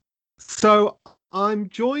So I'm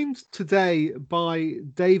joined today by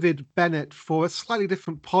David Bennett for a slightly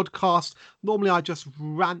different podcast. Normally, I just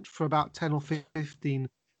rant for about 10 or 15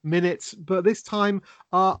 minutes, but this time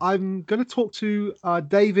I'm going to talk to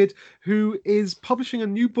David, who is publishing a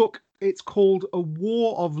new book. It's called A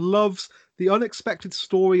War of Loves: The Unexpected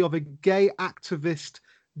Story of a Gay Activist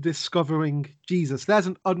Discovering Jesus. There's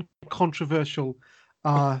an uncontroversial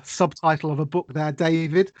subtitle of a book there,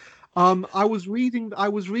 David. I was reading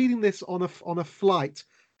this on a flight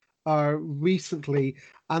recently,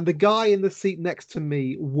 and the guy in the seat next to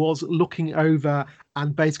me was looking over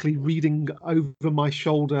and basically reading over my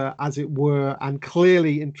shoulder, as it were, and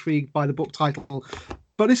clearly intrigued by the book title.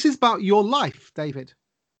 But this is about your life, David.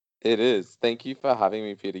 It is. Thank you for having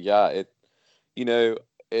me, Peter. Yeah, you know,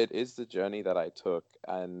 it is the journey that I took,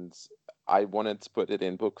 and I wanted to put it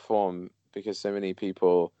in book form because so many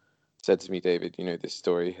people said to me, David, this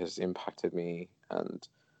story has impacted me and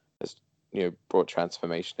has, brought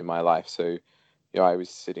transformation in my life. So, I was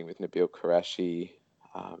sitting with Nabil Qureshi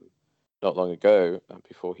um, not long ago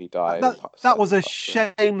before he died That and that was sadly a passed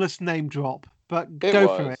away. shameless name drop, but It go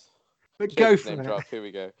for it. was. But go Shameless name for it. drop. Here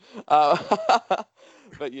we go. Uh,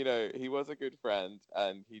 but he was a good friend,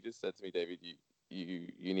 and he just said to me, David,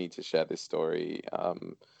 you need to share this story.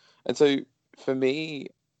 And so for me,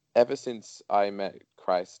 ever since I met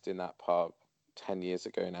Christ in that pub 10 years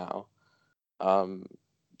ago now, um,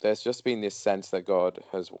 there's just been this sense that God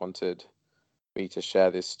has wanted me to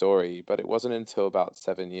share this story. But it wasn't until about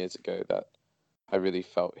 7 years ago that I really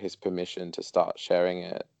felt His permission to start sharing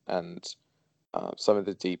it, and some of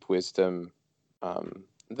the deep wisdom,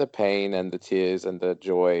 the pain and the tears and the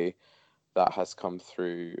joy that has come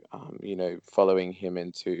through, following him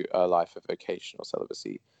into a life of vocational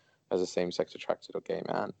celibacy as a same-sex attracted or gay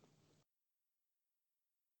man.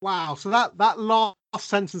 Wow. So that last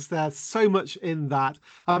sentence there, so much in that.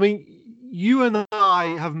 I mean, you and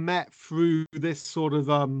I have met through this sort of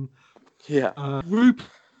Yeah. group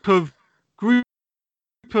of group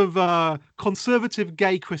of conservative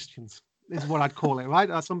gay Christians is what I'd call it, right?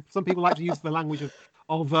 Some people like to use the language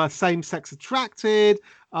of same-sex attracted.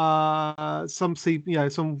 Some see,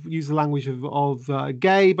 some use the language of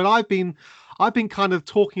gay, but I've been kind of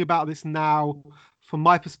talking about this now from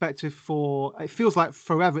my perspective for it feels like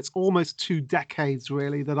forever. It's almost 2 decades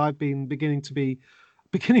really that I've been beginning to be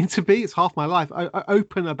it's half my life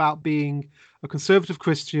open about being a conservative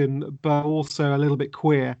Christian, but also a little bit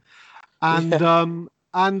queer. And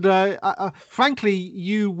Yeah. frankly,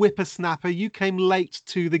 you whippersnapper, you came late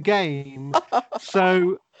to the game. So, do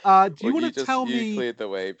you Well, want you to just tell you me? cleared the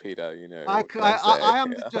way, Peter. I, What can I I, say? I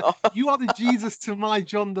am Yeah. you are the Jesus to my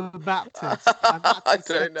John the Baptist, and that's I don't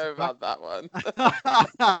accepted, know right? about that one.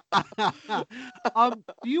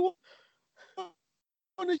 Do you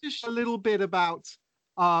want to just share a little bit about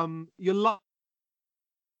your life,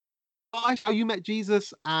 how you met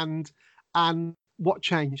Jesus, and what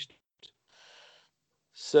changed?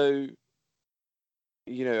 So,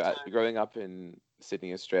 growing up in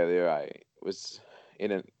Sydney, Australia, I was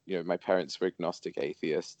my parents were agnostic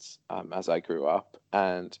atheists as I grew up,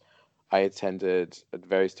 and I attended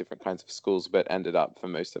various different kinds of schools, but ended up for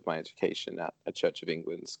most of my education at a Church of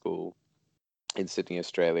England school in Sydney,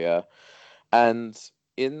 Australia. And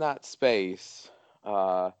in that space,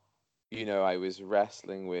 uh, I was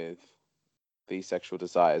wrestling with these sexual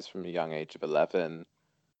desires from a young age of 11,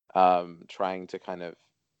 trying to kind of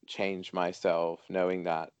change myself, knowing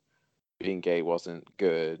that being gay wasn't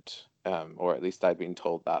good, or at least I'd been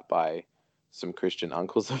told that by some Christian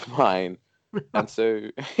uncles of mine. And so,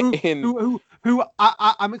 who in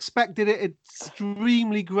I'm expected it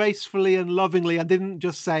extremely gracefully and lovingly, and didn't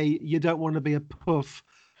just say you don't want to be a puff.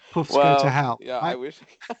 Puffs go to well, hell, yeah, I right? wish,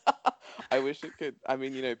 I wish it could. I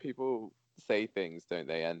mean, people say things, don't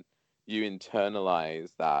they? And you internalize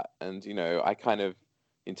that, and I kind of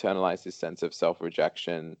internalize this sense of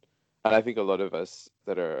self-rejection, and I think a lot of us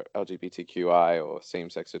that are LGBTQI or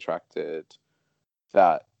same-sex attracted,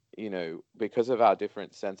 that because of our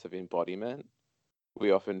different sense of embodiment,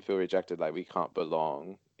 we often feel rejected, like we can't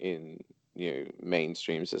belong in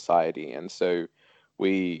mainstream society, and so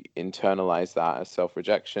we internalize that as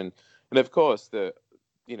self-rejection. And of course,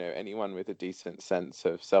 anyone with a decent sense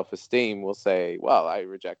of self-esteem will say, well, I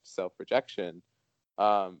reject self-rejection,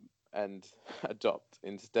 um, and adopt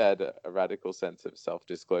instead a radical sense of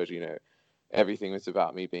self-disclosure. Everything was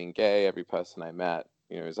about me being gay. Every person I met,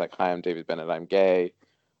 it was like, hi, I'm David Bennett, I'm gay.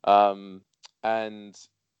 um, and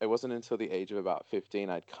it wasn't until the age of about 15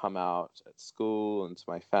 I'd come out at school and to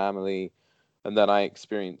my family, and then I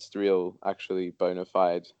experienced real, actually bona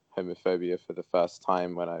fide homophobia for the first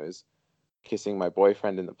time when I was kissing my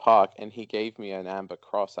boyfriend in the park, and he gave me an amber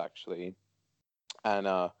cross actually. And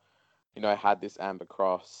I had this amber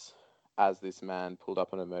cross as this man pulled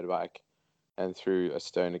up on a motorbike and threw a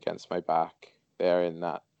stone against my back there in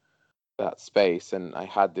that space, and I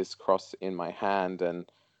had this cross in my hand, and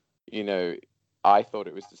I thought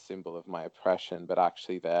it was the symbol of my oppression, but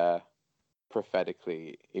actually there,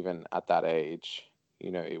 prophetically, even at that age,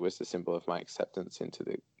 it was the symbol of my acceptance into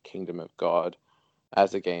the kingdom of God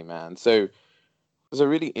as a gay man. So it was a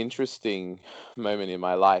really interesting moment in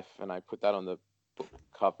my life, and I put that on the book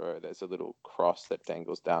cover. There's a little cross that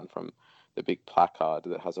dangles down from the big placard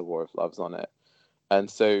that has a War of Loves on it. And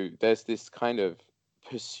so there's this kind of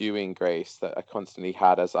pursuing grace that I constantly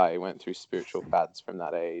had as I went through spiritual fads from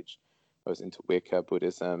that age. I was into Wicca,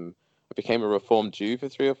 Buddhism. I became a Reformed Jew for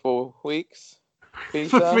 3 or 4 weeks, Peter.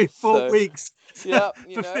 For 3 or 4 weeks. Yeah,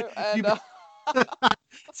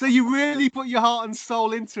 So you really put your heart and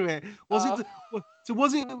soul into it. Was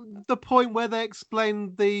it the point where they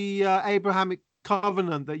explained the Abrahamic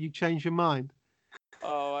covenant that you changed your mind?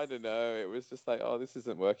 Oh, I don't know. It was just like, oh, this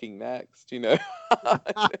isn't working next, It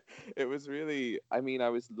was really, I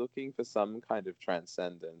was looking for some kind of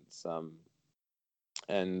transcendence. So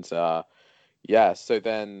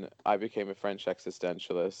then I became a French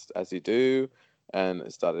existentialist, as you do,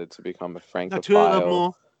 and started to become a Francophile.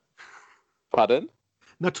 Naturellement. Pardon?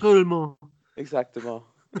 Naturellement. Exactement.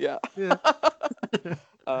 Yeah. Yeah.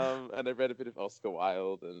 And I read a bit of Oscar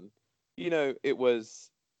Wilde, and it was,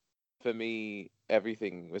 for me,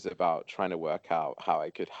 everything was about trying to work out how I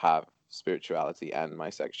could have spirituality and my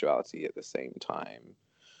sexuality at the same time.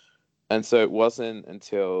 And so it wasn't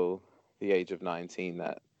until the age of 19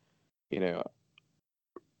 that,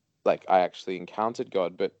 I actually encountered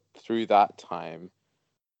God. But through that time,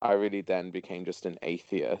 I really then became just an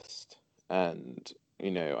atheist. And,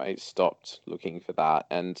 I stopped looking for that.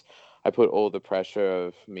 And I put all the pressure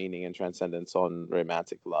of meaning and transcendence on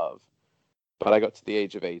romantic love. But I got to the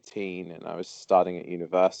age of 18 and I was starting at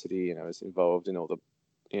university, and I was involved in all the,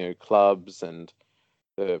 clubs and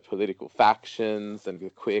the political factions and the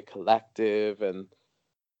queer collective. And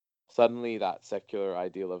suddenly that secular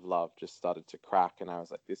ideal of love just started to crack. And I was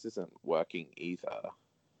like, this isn't working either.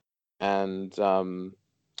 And so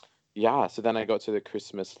then I got to the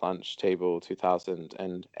Christmas lunch table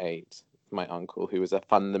 2008. My uncle, who was a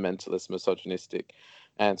fundamentalist, misogynistic,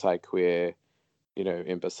 anti-queer,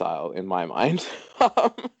 imbecile in my mind.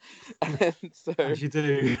 And so, as you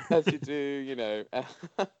do,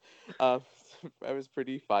 I was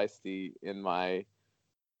pretty feisty in my,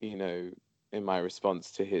 in my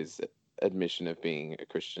response to his admission of being a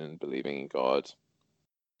Christian, believing in God.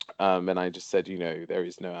 And I just said, there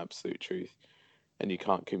is no absolute truth, and you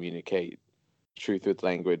can't communicate truth with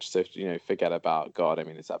language. So, forget about God.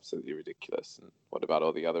 It's absolutely ridiculous. And what about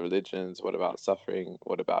all the other religions? What about suffering?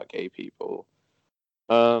 What about gay people?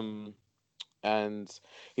 And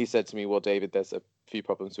he said to me, well, David, there's a few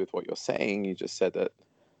problems with what you're saying. You just said that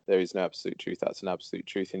there is no absolute truth. That's an absolute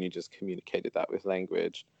truth. And you just communicated that with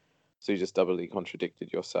language. So you just doubly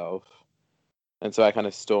contradicted yourself. And so I kind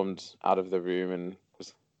of stormed out of the room and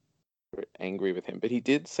was angry with him. But he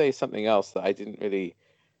did say something else that I didn't really,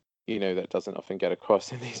 that doesn't often get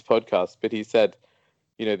across in these podcasts. But he said,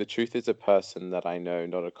 the truth is a person that I know,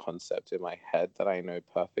 not a concept in my head that I know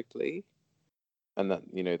perfectly. And that,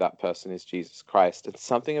 that person is Jesus Christ. And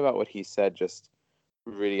something about what he said just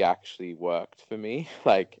really actually worked for me.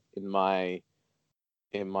 Like in my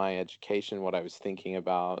education, what I was thinking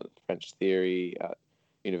about, French theory,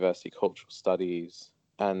 university cultural studies,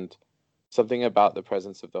 and something about the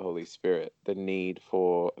presence of the Holy Spirit, the need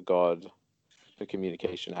for God, for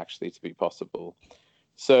communication actually to be possible.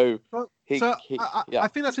 So, I think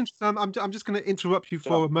that's interesting. I'm just going to interrupt you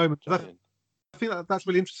for a moment. I think that's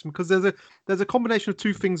really interesting because there's a combination of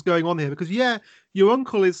two things going on here. Because your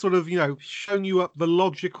uncle is sort of showing you up the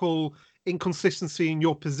logical inconsistency in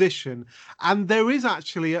your position, and there is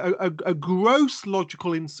actually a gross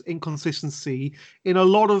logical inconsistency in a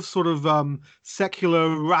lot of sort of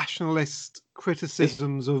secular rationalist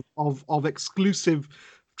criticisms of exclusive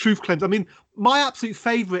truth claims. My absolute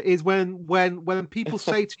favorite is when people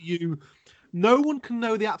say to you, no one can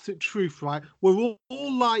know the absolute truth, right? We're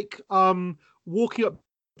all like walking up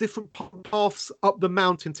different paths up the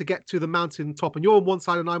mountain to get to the mountain top, and you're on one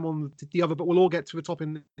side and I'm on the other, but we'll all get to the top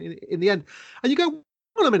in the end. And you go, hold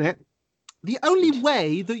on a minute, the only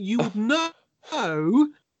way that you would know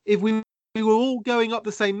if we were all going up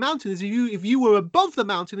the same mountain is if you were above the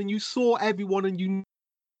mountain and you saw everyone and you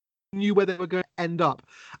knew where they were going to end up.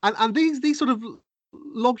 And these sort of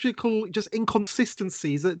logical just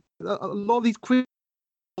inconsistencies that a lot of these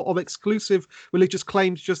of exclusive religious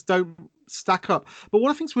claims just don't stack up. But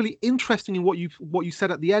what I think is really interesting in what you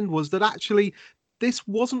said at the end was that actually this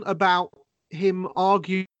wasn't about him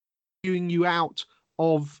arguing you out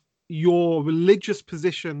of your religious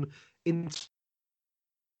position in.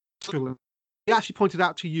 He actually pointed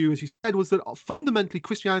out to you, as you said, was that fundamentally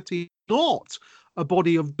Christianity is not a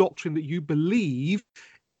body of doctrine that you believe.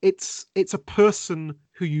 It's a person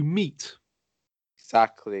who you meet.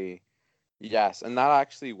 Exactly. Yes, and that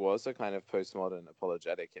actually was a kind of postmodern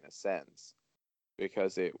apologetic in a sense,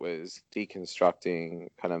 because it was deconstructing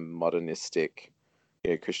kind of modernistic,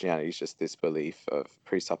 Christianity is just this belief of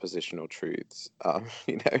presuppositional truths,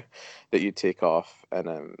 that you tick off,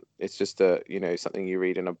 and it's just something you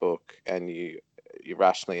read in a book and you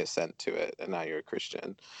rationally assent to it, and now you're a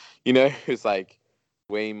Christian. It's like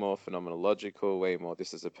way more phenomenological, way more.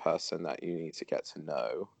 This is a person that you need to get to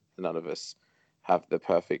know. None of us have the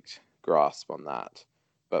perfect grasp on that,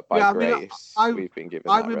 but by grace, we've been given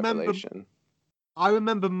that revelation. I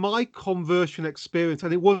remember my conversion experience,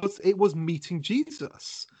 and it was meeting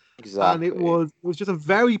Jesus. Exactly. And it was just a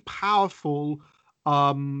very powerful,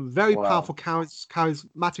 powerful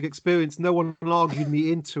charismatic experience. No one argued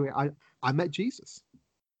me into it. I met Jesus.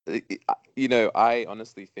 I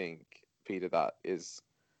honestly think, Peter, that is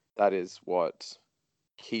what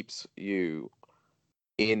keeps you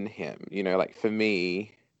in him. Like for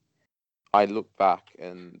me, I look back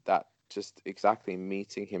and that just exactly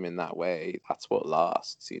meeting him in that way, that's what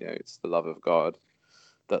lasts. It's the love of God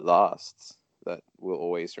that lasts, that will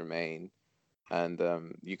always remain. And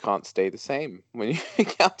you can't stay the same when you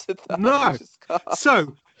encounter that. No.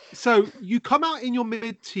 So you come out in your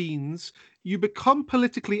mid-teens, you become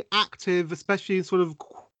politically active, especially in sort of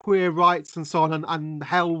queer rights and so on, and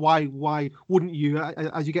hell, why wouldn't you,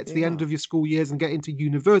 as you get to the end of your school years and get into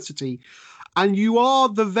university, and you are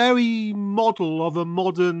the very model of a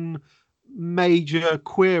modern major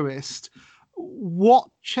queerist. What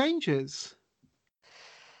changes?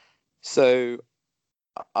 So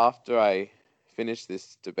after I finished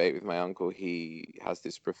this debate with my uncle, he has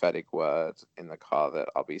this prophetic word in the car that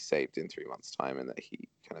I'll be saved in 3 months' time, and that he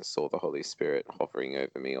kind of saw the Holy Spirit hovering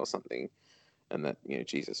over me or something, and that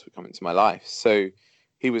Jesus would come into my life. So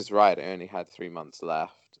he was right. I only had 3 months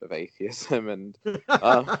left of atheism, and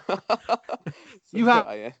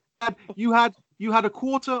you had a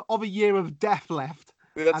quarter of a year of death left.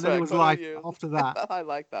 That's and then right, it was life after that. I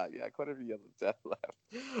like that. Yeah, quite a year of death left.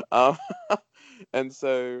 And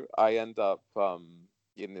so I end up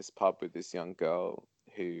in this pub with this young girl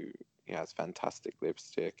who has fantastic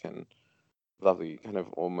lipstick and lovely kind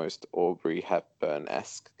of almost Aubrey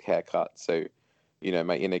Hepburn-esque haircut. So,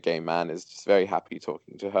 my inner gay man is just very happy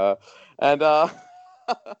talking to her. And I'm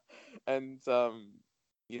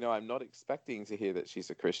not expecting to hear that she's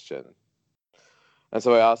a Christian. And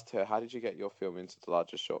so I asked her, how did you get your film into the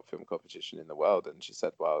largest short film competition in the world? And she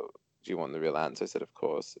said, well, do you want the real answer? I said, of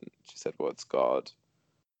course. And she said, well, it's God.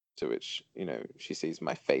 To which, she sees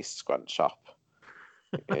my face scrunch up,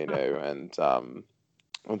 and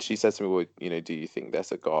she says to me, well, do you think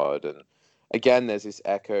there's a God? And again, there's this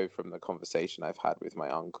echo from the conversation I've had with my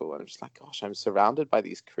uncle. And I'm just like, gosh, I'm surrounded by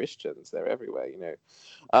these Christians. They're everywhere,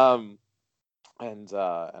 And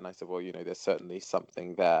I said, well, there's certainly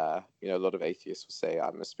something there. A lot of atheists will say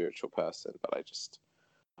I'm a spiritual person, but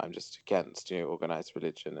I'm just against, organized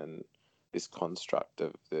religion and this construct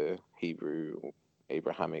of the Hebrew,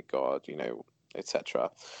 Abrahamic God, etc.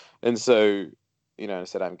 And so, I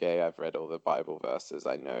said, I'm gay. I've read all the Bible verses.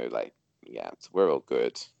 I know, we're all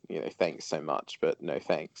good. Thanks so much, but no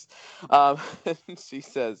thanks. And she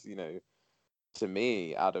says, to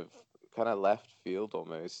me, out of kind of left field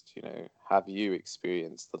almost, have you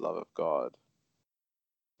experienced the love of God,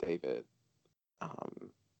 David? And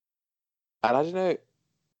I don't know,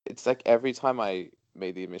 it's like every time I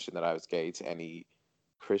made the admission that I was gay to any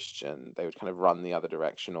Christian, they would kind of run the other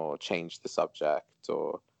direction or change the subject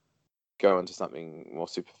or go into something more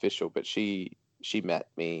superficial. But she met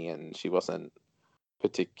me and she wasn't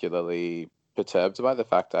particularly perturbed by the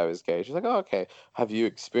fact I was gay. She's like, oh, okay, have you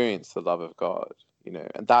experienced the love of God?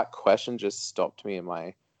 And that question just stopped me in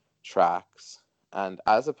my tracks. And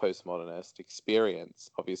as a postmodernist,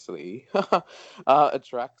 experience obviously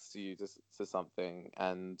attracts you to something.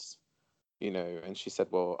 And and she said,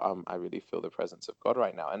 well, I really feel the presence of God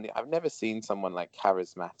right now. And I've never seen someone like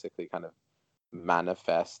charismatically kind of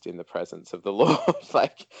manifest in the presence of the Lord.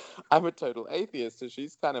 Like, I'm a total atheist, so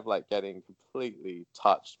she's kind of like getting completely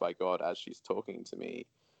touched by God as she's talking to me.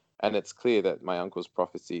 And it's clear that my uncle's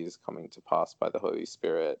prophecy is coming to pass by the Holy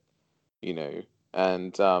Spirit,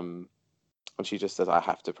 and she just says, I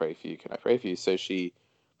have to pray for you. Can I pray for you? So she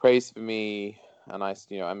prays for me. And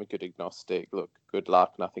I'm a good agnostic. Look, good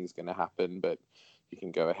luck. Nothing's going to happen, but you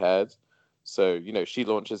can go ahead. So, she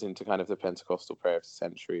launches into kind of the Pentecostal prayer of the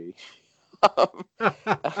century.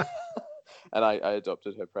 And I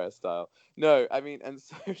adopted her prayer style. No, I mean, and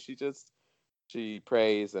so she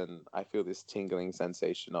prays, and I feel this tingling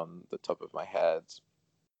sensation on the top of my head.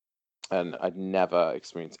 And I'd never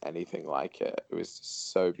experienced anything like it. It was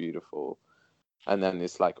just so beautiful. And then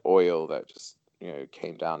this like oil that just,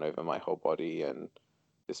 came down over my whole body, and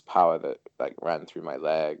this power that like ran through my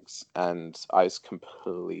legs. And I was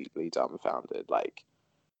completely dumbfounded. Like,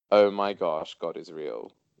 oh my gosh, God is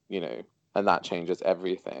real, and that changes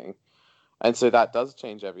everything. And so that does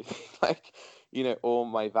change everything. Like, all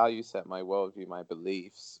my value set, my worldview, my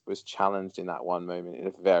beliefs was challenged in that one moment in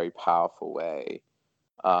a very powerful way.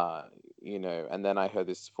 And then I heard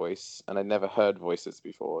this voice, and I never heard voices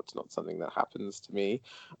before. It's not something that happens to me.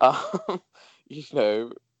 As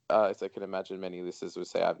I can imagine many listeners would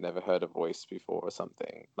say, I've never heard a voice before or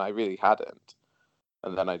something. And I really hadn't.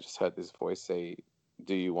 And then I just heard this voice say,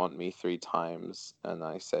 "Do you want me?" 3 times. And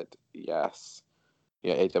I said, yes.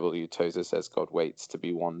 A.W. Tozer says God waits to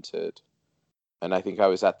be wanted. And I think I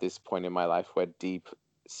was at this point in my life where deep,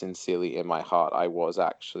 sincerely in my heart, I was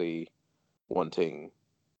actually wanting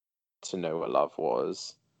to know what love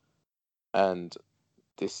was. And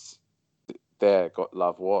there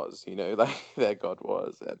love was, like there God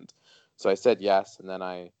was. And so I said yes. And then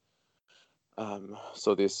I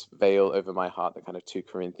saw this veil over my heart, the kind of 2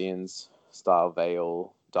 Corinthians style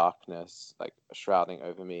veil, darkness, like shrouding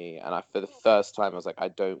over me. And for the first time, I was like, I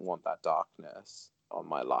don't want that darkness on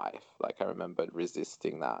my life. Like, I remembered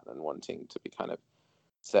resisting that and wanting to be kind of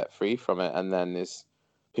set free from it. And then this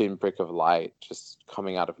pinprick of light just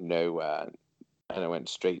coming out of nowhere, and I went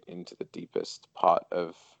straight into the deepest part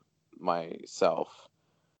of myself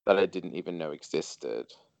that I didn't even know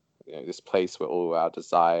existed. This place where all our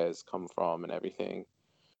desires come from and everything.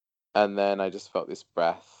 And then I just felt this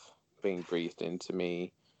breath being breathed into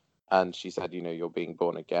me. And she said, you're being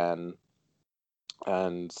born again.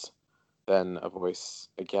 And then a voice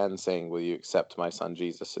again saying, will you accept my son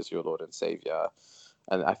Jesus as your Lord and Savior?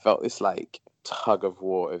 And I felt this like tug of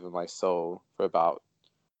war over my soul for about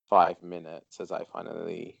 5 minutes as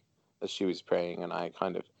she was praying, and I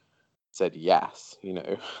kind of said yes,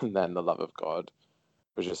 and then the love of God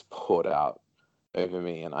was just poured out over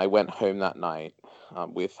me. And I went home that night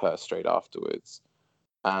with her straight afterwards.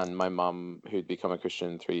 And my mum, who'd become a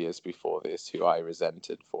Christian 3 years before this, who I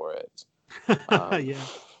resented for it, Yeah.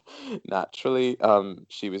 naturally,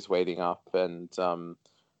 she was waiting up, and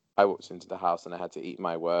I walked into the house, and I had to eat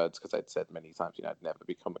my words because I'd said many times, I'd never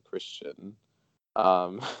become a Christian.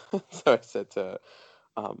 So I said to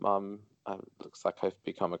her, Mum, looks like I've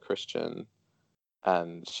become a Christian.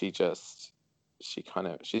 And she's an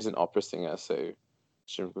opera singer, so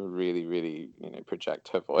she would really, really, project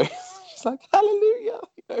her voice. She's like, hallelujah,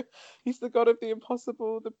 he's the God of the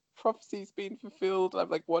impossible, the prophecy's been fulfilled. I'm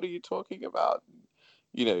like, what are you talking about?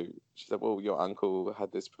 She said, well, your uncle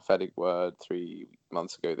had this prophetic word 3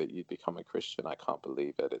 months ago that you'd become a Christian. I can't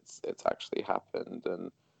believe it. It's actually happened.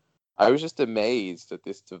 And I was just amazed at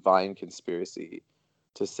this divine conspiracy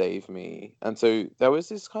to save me. And so there was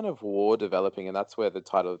this kind of war developing, and that's where the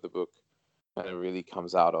title of the book kind of really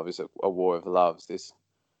comes out of, is a war of loves, this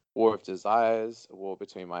war of desires, a war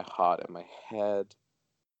between my heart and my head,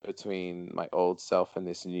 between my old self and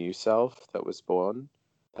this new self that was born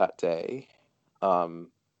that day.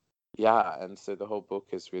 And so the whole book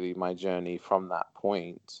is really my journey from that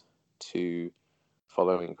point to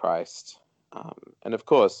following Christ. And of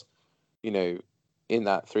course, in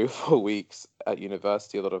that 3 or 4 weeks at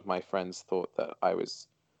university, a lot of my friends thought that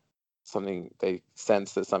they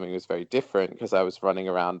sensed that something was very different, because I was running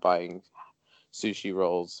around buying sushi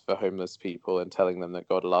rolls for homeless people and telling them that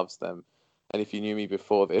God loves them. And if you knew me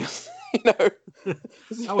before this, that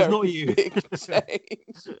was not you. Big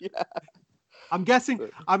change. Yeah. I'm guessing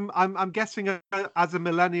as a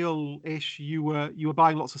millennial-ish, you were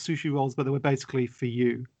buying lots of sushi rolls, but they were basically for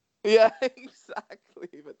you. Yeah,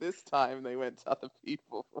 exactly. But this time they went to other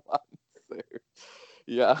people for once. So,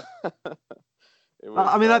 yeah.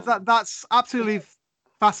 That's absolutely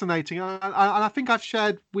fascinating, and I think I've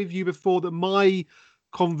shared with you before that my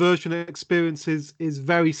conversion experience is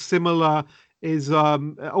very similar, is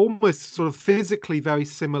almost sort of physically very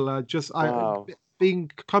similar. Just wow.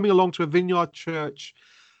 coming along to a Vineyard church,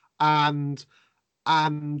 and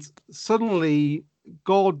suddenly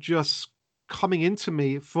God just coming into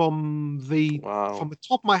me from the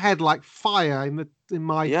top of my head like fire in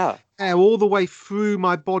my hair, all the way through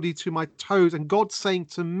my body to my toes, and God saying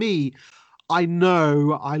to me, I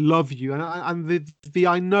know I love you, and the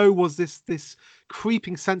I know was this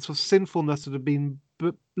creeping sense of sinfulness that had been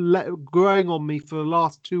growing on me for the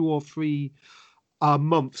last 2 or 3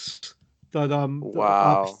 months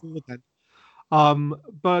Wow. before then.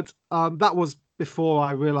 But that was before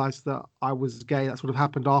I realized that I was gay. That sort of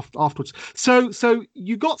happened afterwards. So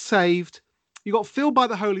you got saved, you got filled by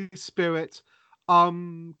the Holy Spirit. Yeah.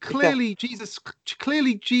 Clearly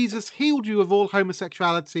Jesus healed you of all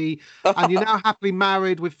homosexuality, and you're now happily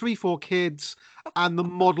married with 3, 4 kids and the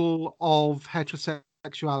model of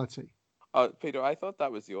heterosexuality. Peter, I thought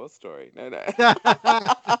that was your story. No, no.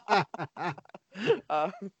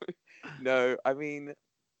 um, no, I mean,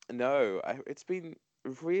 no. It's been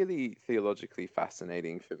really theologically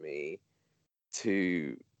fascinating for me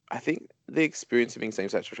to, I think, the experience of being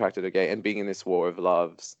same-sex attracted or gay and being in this war of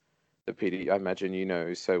loves that Peter, I imagine you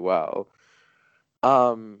know so well.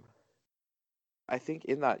 Um, I think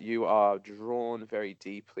in that you are drawn very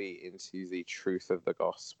deeply into the truth of the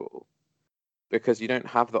gospel because you don't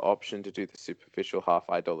have the option to do the superficial half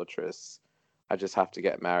idolatrous. I just have to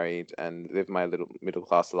get married and live my little middle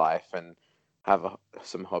class life and have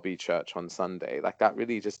some hobby church on Sunday. Like that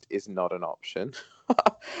really just is not an option.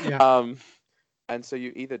 Yeah. um, and so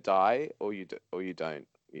you either die or you don't.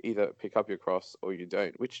 You either pick up your cross or you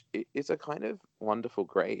don't, which is a kind of wonderful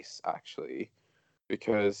grace actually,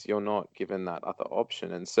 because you're not given that other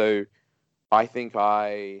option. And so I think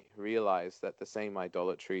I realized that the same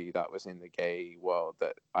idolatry that was in the gay world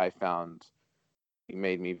that I found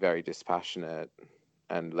made me very dispassionate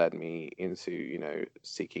and led me into,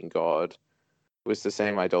 seeking God was the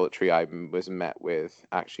same idolatry I was met with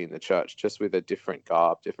actually in the church, just with a different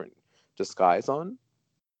garb, different disguise on.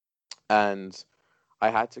 And I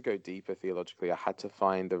had to go deeper theologically. I had to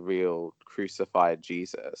find the real crucified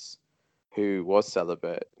Jesus who was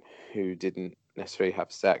celibate, who didn't necessarily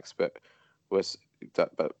have sex, but was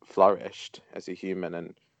but flourished as a human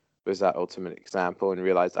and was that ultimate example, and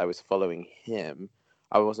realized I was following him.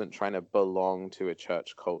 I wasn't trying to belong to a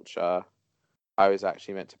church culture. I was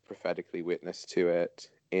actually meant to prophetically witness to it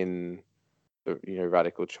in the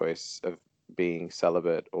radical choice of being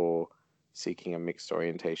celibate or seeking a mixed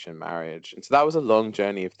orientation marriage. And so that was a long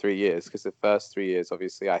journey of 3 years, because the first 3 years,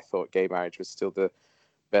 obviously, I thought gay marriage was still the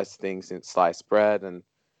best thing since sliced bread, and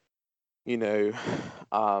you know,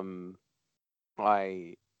 um,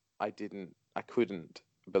 I I couldn't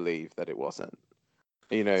believe that it wasn't.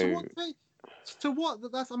 You So know, what they, so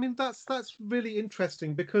what that's I mean that's really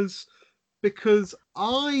interesting because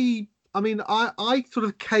I sort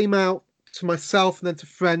of came out to myself and then to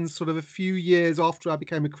friends sort of a few years after I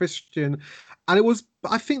became a Christian, and it was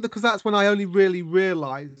I think because that's when I only really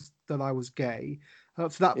realized that I was gay.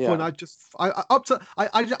 To that point, yeah,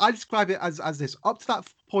 I describe it as this. Up to that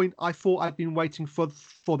point, I thought I'd been waiting for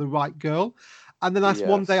the right girl, and then that's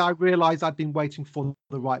one day yes, I realized I'd been waiting for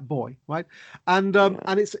the right boy, right? yeah, And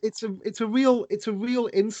it's a real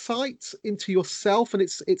insight into yourself, and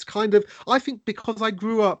it's kind of I think because I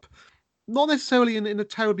grew up not necessarily in a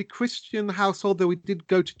terribly Christian household, though we did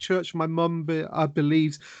go to church. My mum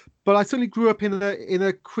believes, but I certainly grew up in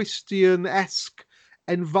a Christian-esque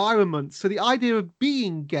environment. So the idea of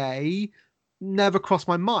being gay never crossed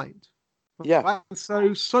my mind. yeah, Right?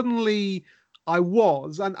 So suddenly I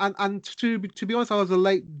was, and to be honest, I was a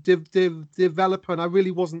late developer, and I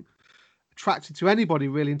really wasn't attracted to anybody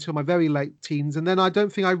really until my very late teens. And then I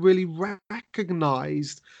don't think I really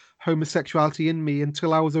recognized homosexuality in me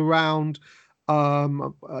until I was around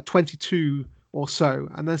 22 or so.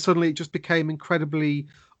 And then suddenly it just became incredibly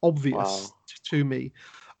obvious wow, to me.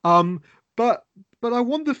 Um, but but I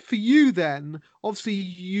wonder for you then, obviously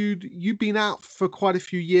you'd been out for quite a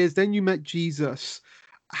few years, then you met Jesus.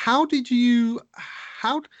 How did you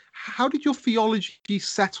how did your theology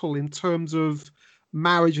settle in terms of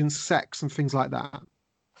marriage and sex and things like that?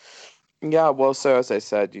 yeah. Well, so as I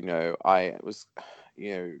said, I was,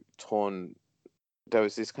 torn. There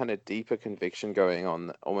was this kind of deeper conviction going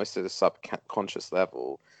on, almost at a subconscious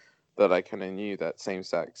level, that I kind of knew that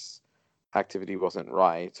same-sex activity wasn't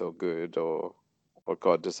right or good or what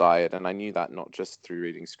God desired, and I knew that not just through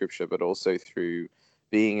reading scripture, but also through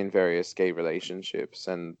being in various gay relationships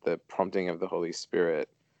and the prompting of the Holy Spirit.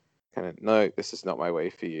 Kind of, no, this is not my way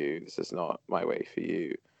for you. This is not my way for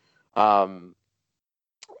you. Um,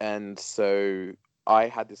 and so I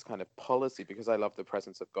had this kind of policy because I love the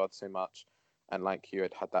presence of God so much, and like you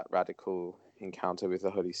had that radical encounter with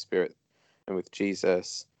the Holy Spirit and with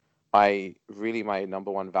Jesus. My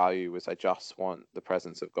number one value was I just want the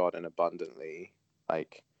presence of God and abundantly.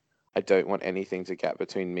 Like, I don't want anything to get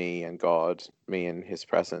between me and God, me and His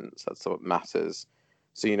presence. That's what matters.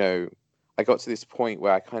 So, I got to this point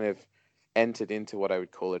where I kind of entered into what I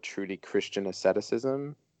would call a truly Christian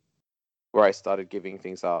asceticism, where I started giving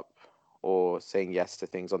things up or saying yes to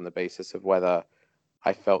things on the basis of whether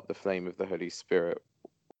I felt the flame of the Holy Spirit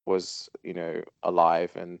was,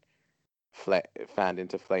 alive and fanned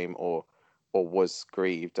into flame, or was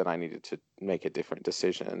grieved, and I needed to make a different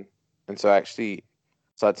decision. And so I actually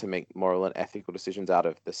started to make moral and ethical decisions out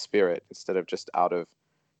of the Spirit instead of just out of,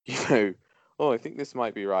 oh, I think this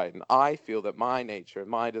might be right, and I feel that my nature and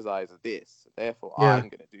my desires are this, therefore Yeah. I'm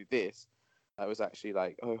going to do this. I was actually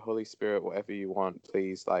like, oh, Holy Spirit, whatever you want,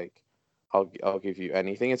 please, like, I'll give you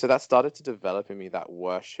anything. And so that started to develop in me that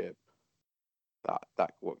worship,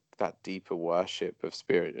 that deeper worship of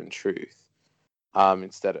spirit and truth,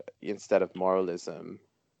 instead of moralism,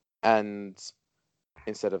 and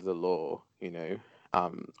instead of the law.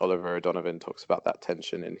 Oliver O'Donovan talks about that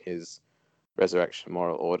tension in his Resurrection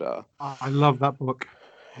Moral Order. I love that book.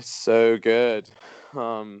 It's so good.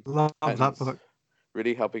 Love and that book.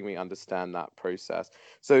 really helping me understand that process.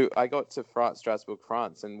 So I got to France, Strasbourg,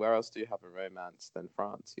 France, and where else do you have a romance than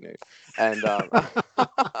France, And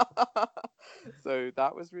so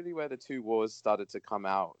that was really where the two wars started to come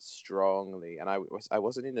out strongly. And I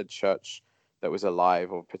wasn't in a church that was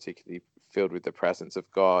alive or particularly filled with the presence of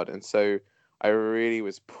God. And so I really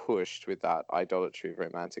was pushed with that idolatry of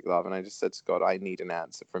romantic love. And I just said to God, I need an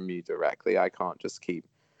answer from you directly. I can't just keep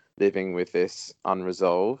living with this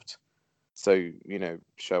unresolved. So,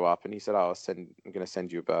 show up. And he said, I'm going to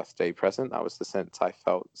send you a birthday present. That was the sense I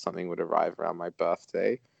felt something would arrive around my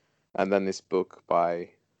birthday. And then this book by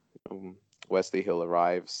Wesley Hill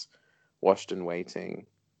arrives, Washed and Waiting,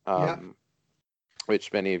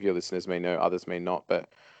 which many of your listeners may know, others may not, but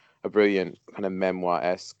a brilliant kind of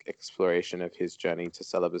memoir-esque exploration of his journey to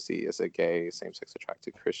celibacy as a gay, same-sex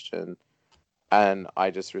attracted Christian. And I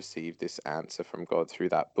just received this answer from God through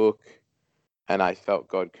that book. And I felt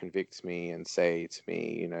God convict me and say to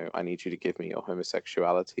me, I need you to give me your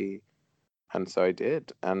homosexuality. And so I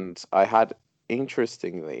did. And I had,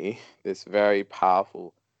 interestingly, this very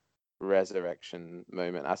powerful resurrection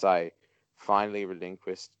moment as I finally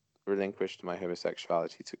relinquished my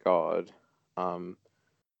homosexuality to God.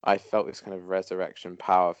 I felt this kind of resurrection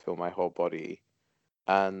power fill my whole body.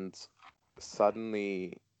 And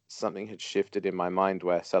suddenly something had shifted in my mind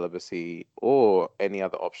where celibacy or any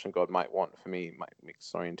other option God might want for me, my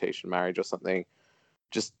mixed orientation marriage or something,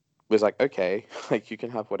 just was like, okay, like you can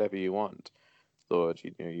have whatever you want. Lord,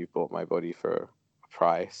 you bought my body for a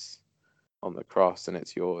price on the cross and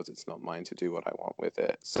it's yours. It's not mine to do what I want with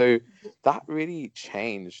it. So that really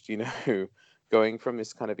changed, going from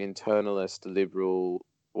this kind of internalist, liberal,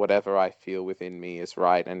 whatever I feel within me is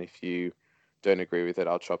right. And if you don't agree with it,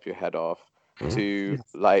 I'll chop your head off, to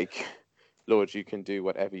like, Lord, you can do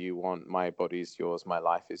whatever you want. My body's yours. My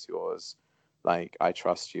life is yours. Like, I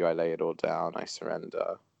trust you. I lay it all down. I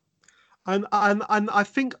surrender. And I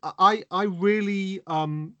think I really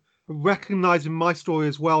recognize in my story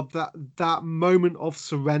as well that moment of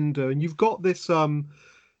surrender. And you've got this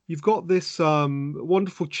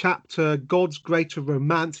wonderful chapter, God's Greater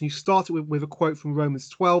Romance, and you start it with a quote from Romans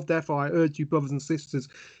 12. Therefore, I urge you, brothers and sisters,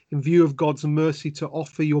 in view of God's mercy, to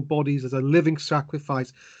offer your bodies as a living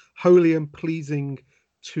sacrifice, holy and pleasing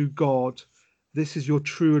to God. This is your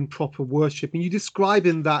true and proper worship. And you describe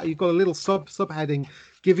in that, you've got a little subheading,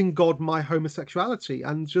 giving God my homosexuality,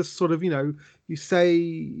 and just sort of, you say,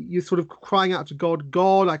 you're sort of crying out to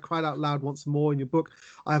God, I cried out loud once more in your book.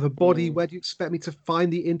 I have a body. Where do you expect me to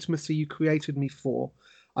find the intimacy you created me for?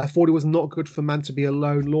 I thought it was not good for man to be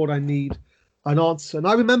alone. Lord, I need an answer. And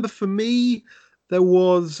I remember for me, there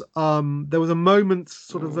was a moment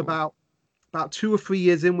sort of about 2 or 3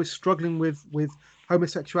 years in, with struggling with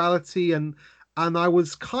homosexuality, and I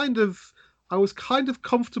was kind of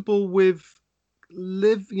comfortable with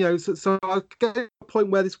so I get to a point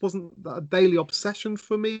where this wasn't a daily obsession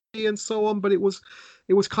for me and so on, but it was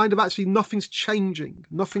kind of actually nothing's changing,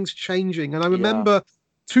 and I remember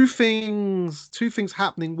two things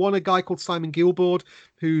happening. One, a guy called Simon Gilboard,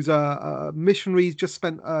 who's a missionary. He's just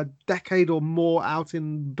spent a decade or more out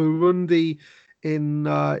in Burundi in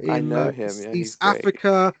I know him. Yeah, East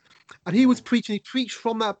Africa. And he was preaching, he preached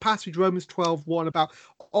from that passage, Romans 12:1, about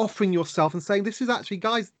offering yourself and saying, this is actually,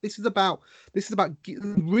 guys, this is about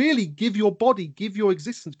really give your body, give your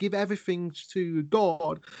existence, give everything to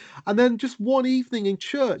God. And then just one evening in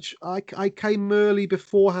church, I came early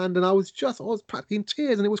beforehand, and I was practically in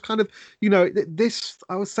tears. And it was kind of,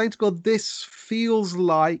 I was saying to God, this feels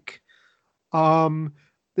like a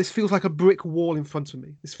brick wall in front of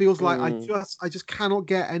me. This feels like I just cannot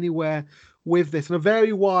get anywhere with this. And a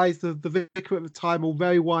very wise, the vicar at the time, or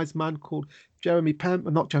very wise man called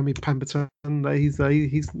not Jeremy Pemberton. He's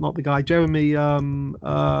not the guy.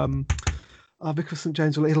 Vicar of St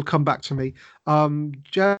James. It'll come back to me.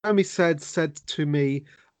 Jeremy said to me,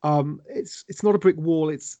 it's not a brick wall.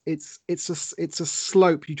 It's a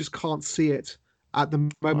slope. You just can't see it at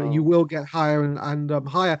the moment. Wow. You will get higher and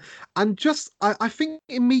higher. And just I think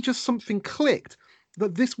in me just something clicked,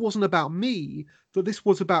 that this wasn't about me, that this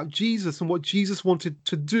was about Jesus and what Jesus wanted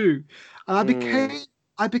to do. And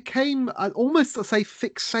I became almost, I say,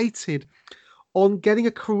 fixated on getting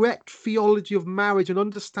a correct theology of marriage and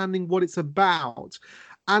understanding what it's about.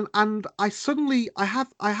 And I had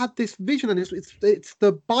this vision, and it's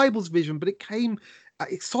the Bible's vision, but it came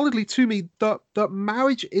solidly to me that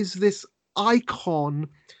marriage is this icon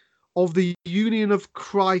of the union of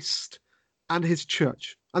Christ and his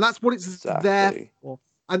church, and that's what it's there for.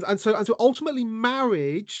 And so ultimately,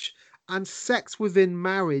 marriage and sex within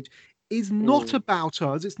marriage is not about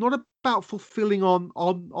us. It's not about fulfilling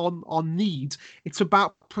on needs. It's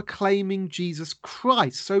about proclaiming Jesus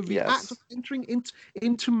Christ. So the act of entering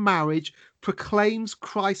into marriage proclaims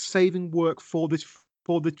Christ's saving work for the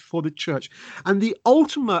church. And the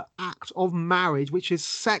ultimate act of marriage, which is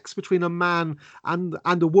sex between a man and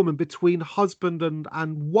a woman, between husband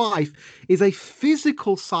and wife, is a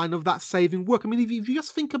physical sign of that saving work. I mean, if you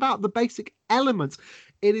just think about the basic elements,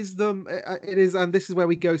 it is, and this is where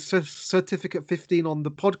we go certificate 15 on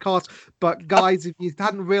the podcast. But guys, if you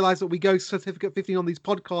hadn't realized that we go certificate 15 on these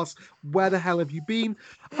podcasts, where the hell have you been?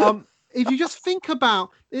 If you just think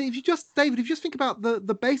about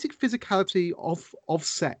the basic physicality of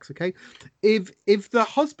sex, okay? If the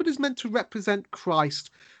husband is meant to represent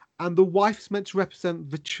Christ and the wife is meant to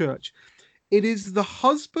represent the church, it is the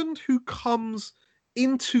husband who comes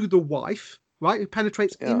into the wife, right? Who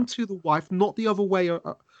penetrates into the wife, not the other way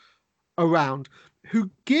around,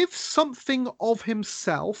 who gives something of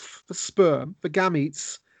himself, the sperm, the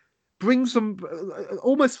gametes, brings them,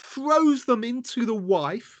 almost throws them into the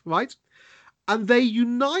wife, right? And they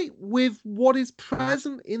unite with what is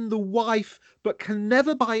present in the wife, but can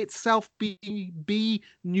never by itself be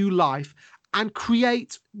new life, and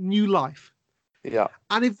create new life. Yeah.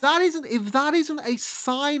 And if that isn't a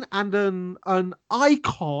sign and an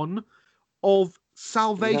icon of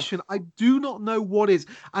salvation, I do not know what is.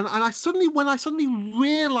 And when I suddenly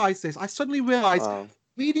realized this,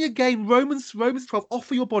 reading again Romans 12,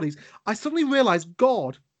 offer your bodies, I suddenly realized,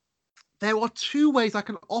 God, there are two ways I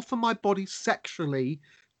can offer my body sexually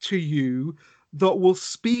to you that will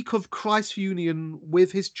speak of Christ's union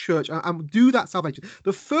with his church and do that salvation.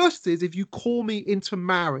 The first is, if you call me into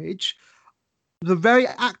marriage, the very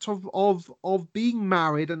act of being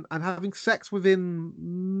married and having sex within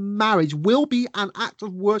marriage will be an act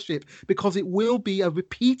of worship, because it will be a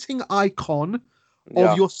repeating icon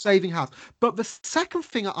of your saving house. But the second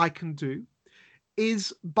thing I can do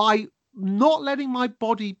is, by not letting my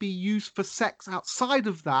body be used for sex outside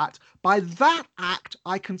of that, by that act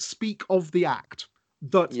I can speak of the act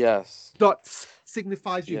that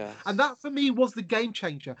signifies you. And that for me was the game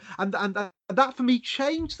changer, and that for me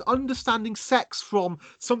changed understanding sex from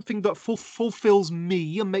something that fulfills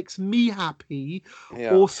me and makes me happy,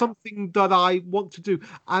 or something that I want to do,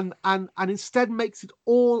 and instead makes it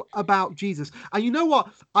all about Jesus. And you know what,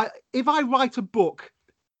 if I write a book,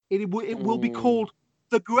 it will be called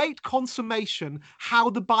The Great Consummation: How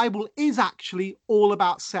the Bible is Actually All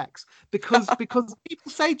About Sex. Because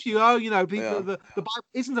people say to you, the Bible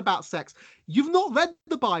isn't about sex. You've not read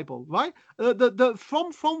the Bible, right?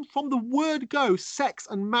 From the word go, sex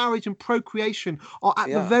and marriage and procreation are at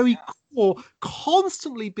the very core,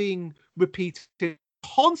 constantly being repeated,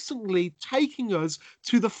 constantly taking us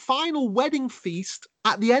to the final wedding feast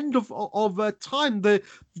at the end of time, the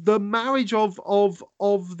marriage of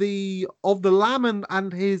the lamb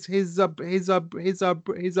and his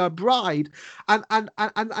bride,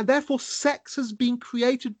 and therefore sex has been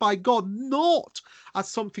created by God, not as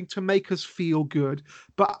something to make us feel good,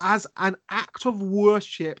 but as an act of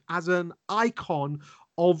worship, as an icon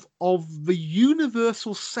of the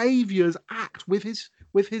universal Savior's act with his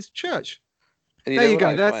church. And there you go.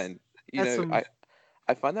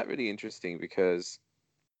 I find that really interesting, because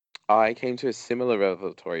I came to a similar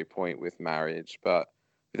revelatory point with marriage, but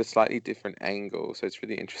with a slightly different angle. So it's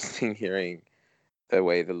really interesting hearing the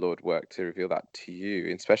way the Lord worked to reveal that to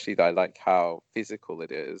you, especially that I like how physical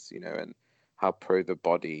it is, and how pro the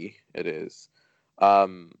body it is.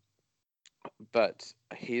 But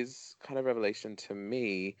his kind of revelation to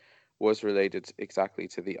me was related exactly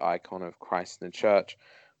to the icon of Christ in the church,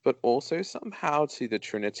 but also somehow to the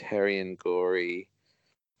Trinitarian glory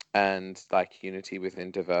and like unity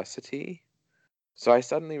within diversity. So I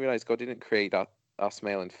suddenly realized God didn't create us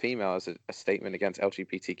male and female as a statement against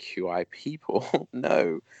LGBTQI people.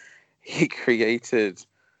 No, he created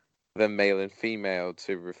the male and female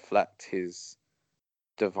to reflect his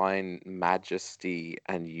divine majesty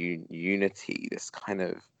and unity, this kind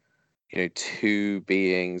of, two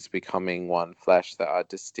beings becoming one flesh that are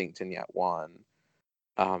distinct and yet one,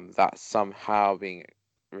 that somehow being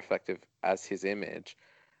reflective as his image.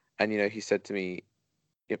 And, he said to me,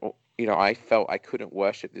 I felt I couldn't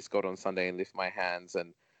worship this God on Sunday and lift my hands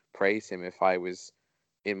and praise him if I was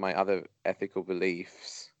in my other ethical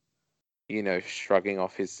beliefs, shrugging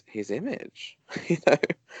off his image,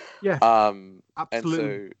 Yes, and absolutely.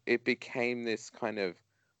 so it became this kind of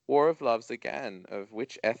war of loves again, of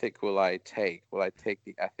which ethic will I take? Will I take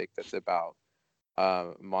the ethic that's about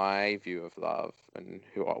my view of love and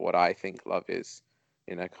what I think love is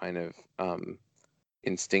in a kind of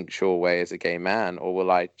instinctual way as a gay man, or will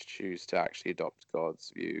I choose to actually adopt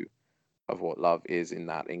God's view of what love is in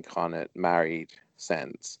that incarnate married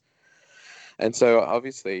sense? And so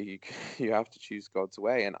obviously you have to choose God's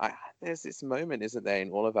way. And there's this moment, isn't there,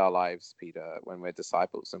 in all of our lives, Peter, when we're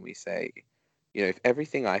disciples and we say, if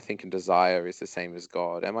everything I think and desire is the same as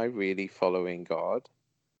God, am I really following God?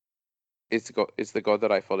 Is the God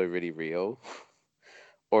that I follow really real?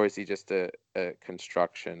 Or is he just a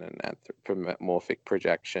construction and anthropomorphic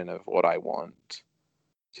projection of what I want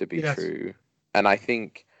to be Yes. true? And I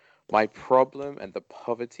think my problem and the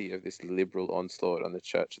poverty of this liberal onslaught on the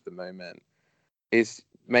church at the moment is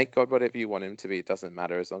make God whatever you want him to be. It doesn't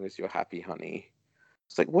matter as long as you're happy, honey.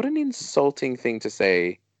 It's like, what an insulting thing to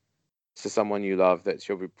say to someone you love that's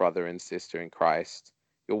your brother and sister in Christ.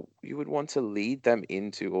 You would want to lead them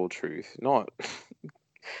into all truth, not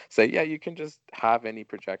say, yeah, you can just have any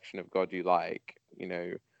projection of God you like,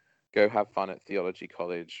 go have fun at theology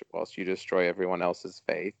college whilst you destroy everyone else's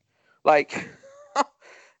faith. Like,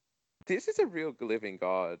 this is a real living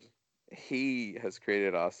God. He has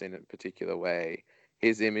created us in a particular way.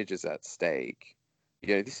 His image is at stake.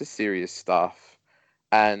 This is serious stuff.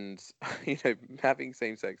 And, having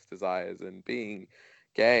same-sex desires and being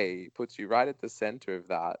gay puts you right at the center of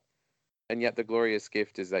that. And yet the glorious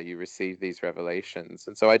gift is that you receive these revelations.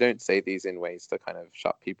 And so I don't say these in ways to kind of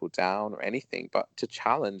shut people down or anything, but to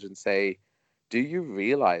challenge and say, do you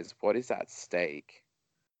realize what is at stake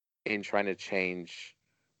in trying to change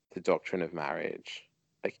the doctrine of marriage?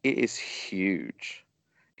 Like, it is huge.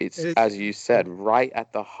 It's, It is. as you said, right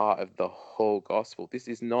at the heart of the whole gospel. This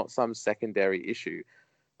is not some secondary issue.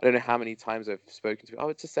 I don't know how many times I've spoken to,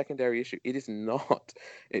 it's a secondary issue. It is not.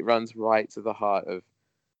 It runs right to the heart of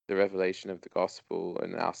the revelation of the gospel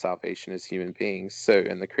and our salvation as human beings,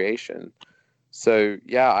 and the creation. So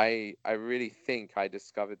yeah, I really think I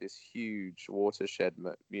discovered this huge watershed,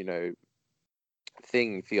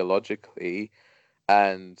 thing theologically.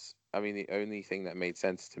 And I mean, the only thing that made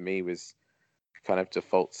sense to me was kind of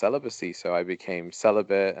default celibacy. So I became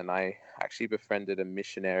celibate, and I actually befriended a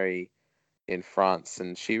missionary in France,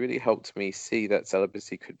 and she really helped me see that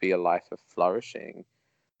celibacy could be a life of flourishing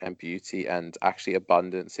and beauty and actually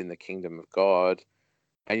abundance in the kingdom of God.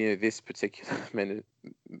 And this particular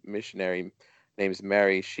missionary, name's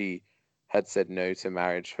Mary, she had said no to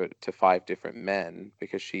marriage to 5 different men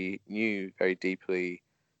because she knew very deeply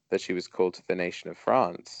that she was called to the nation of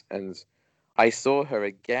France. And I saw her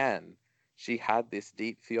again. She had this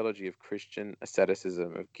deep theology of Christian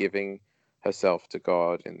asceticism, of giving herself to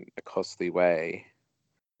God in a costly way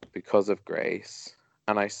because of grace.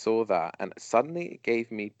 And I saw that, and suddenly it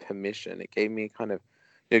gave me permission. It gave me kind of,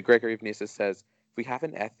 Gregory of Nyssa says, if we have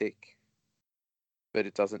an ethic, but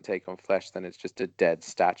it doesn't take on flesh, then it's just a dead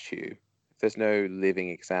statue. If there's no living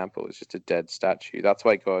example, it's just a dead statue. That's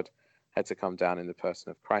why God had to come down in the person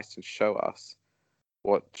of Christ and show us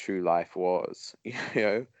what true life was,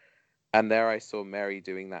 And there I saw Mary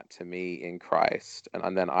doing that to me in Christ.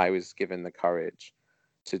 And then I was given the courage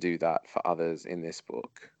to do that for others in this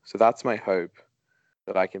book. So that's my hope,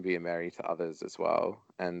 that I can be a Mary to others as well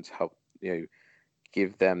and help,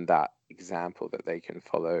 give them that example that they can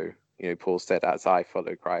follow. Paul said, as I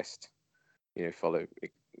follow Christ,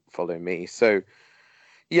 follow me. So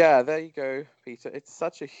yeah, there you go, Peter. It's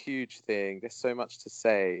such a huge thing. There's so much to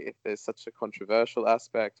say. There's such a controversial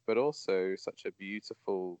aspect, but also such a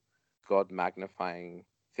beautiful God magnifying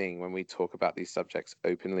thing when we talk about these subjects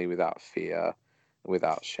openly, without fear,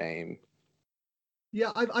 without shame.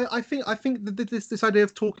 Yeah, I think that this idea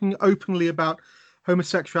of talking openly about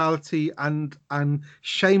homosexuality and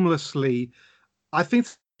shamelessly, I think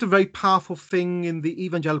it's a very powerful thing in the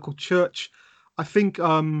evangelical church. I think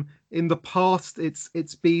in the past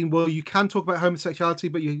it's been, well, you can talk about homosexuality,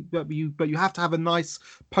 but you have to have a nice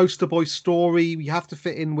poster boy story. You have to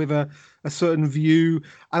fit in with a certain view,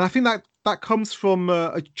 and I think that comes from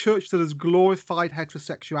a church that has glorified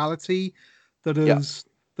heterosexuality, that Yeah,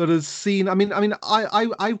 has seen. I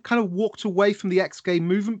kind of walked away from the ex-gay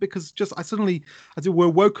movement because just I suddenly, as it were,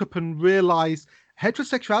 woke up and realized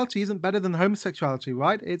heterosexuality isn't better than homosexuality,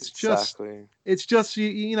 right? exactly. It's just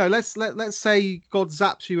you know, let's say God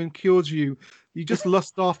zaps you and cures you. You just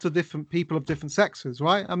lust after different people of different sexes,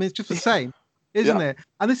 right? I mean, it's just the same, Yeah, isn't it?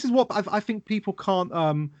 And this is what I think people can't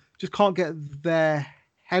just can't get their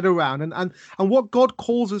head around. And what God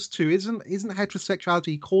calls us to isn't heterosexuality.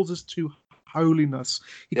 He calls us to holiness.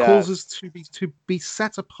 He calls us yes. to be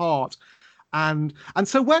set apart. And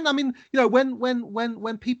so when, I mean, you know,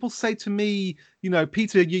 when people say to me, you know,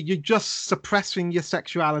 Peter, you're just suppressing your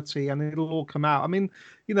sexuality and it'll all come out, I mean,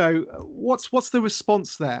 you know, what's the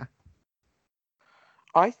response there?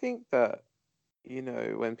 I think that,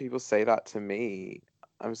 when people say that to me,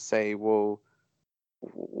 I'm saying, well,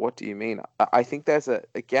 what do you mean? I think there's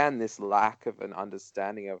again, this lack of an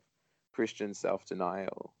understanding of Christian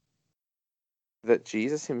self-denial, that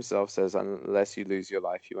Jesus himself says, unless you lose your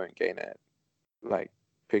life, you won't gain it. Like,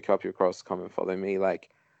 pick up your cross, come and follow me. Like,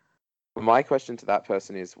 my question to that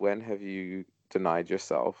person is, when have you denied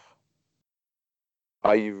yourself?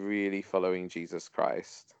 Are you really following Jesus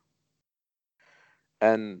Christ?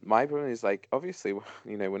 And my problem is, like, obviously,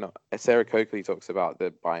 we're not. Sarah Coakley talks about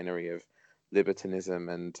the binary of libertinism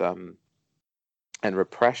and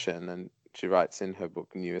repression, and she writes in her book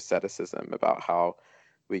New Asceticism about how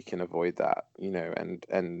we can avoid that,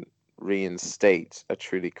 and reinstate a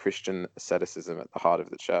truly Christian asceticism at the heart of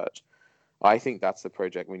the church. I think that's the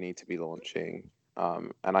project we need to be launching,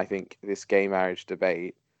 and I think this gay marriage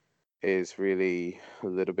debate is really a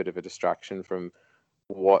little bit of a distraction from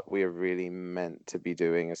what we are really meant to be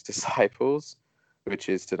doing as disciples, which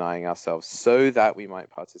is denying ourselves so that we might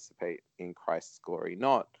participate in Christ's glory,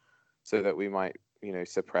 not so that we might,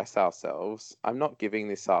 suppress ourselves. I'm not giving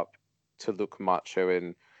this up to look macho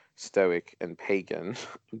and stoic and pagan.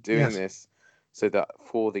 I'm doing Yes. this so that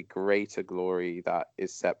for the greater glory that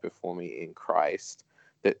is set before me in Christ,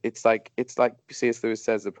 that it's like C.S. Lewis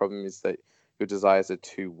says, the problem is that your desires are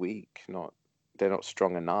too weak, they're not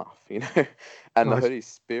strong enough, and the Right. Holy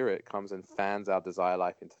Spirit comes and fans our desire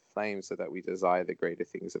life into flame so that we desire the greater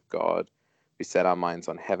things of God. We set our minds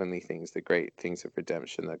on heavenly things, the great things of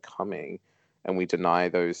redemption that are coming, and we deny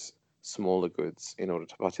those smaller goods in order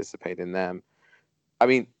to participate in them. I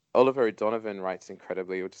mean, Oliver O'Donovan writes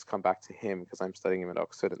incredibly. We'll just come back to him because I'm studying him at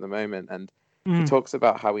Oxford at the moment, and he Mm, talks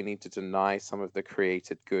about how we need to deny some of the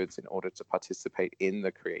created goods in order to participate in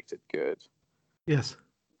the created good. yes.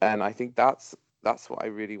 And I think that's what I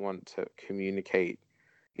really want to communicate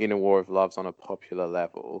in A War of Loves on a popular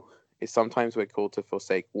level. Is sometimes we're called to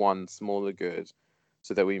forsake one smaller good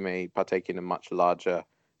so that we may partake in a much larger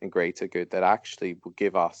and greater good that actually will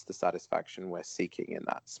give us the satisfaction we're seeking in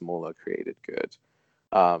that smaller created good.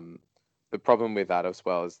 Um, the problem with that as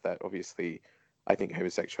well is that obviously I think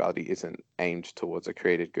homosexuality isn't aimed towards a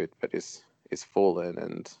created good, but is fallen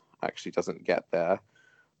and actually doesn't get there.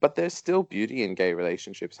 But there's still beauty in gay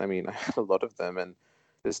relationships. I mean, I have a lot of them, and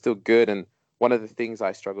they're still good. And one of the things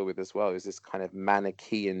I struggle with as well is this kind of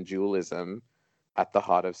Manichaean dualism at the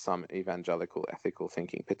heart of some evangelical ethical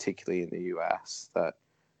thinking, particularly in the US, that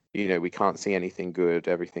we can't see anything good.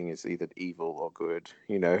 Everything is either evil or good.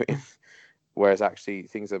 Whereas actually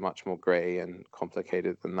things are much more gray and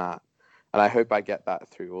complicated than that. And I hope I get that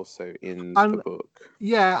through also in the And book.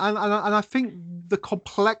 yeah, and I think the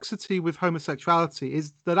complexity with homosexuality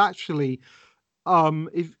is that actually,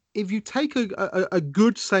 if you take a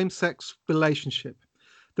good same-sex relationship,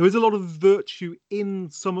 there is a lot of virtue in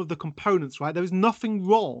some of the components, right? There is nothing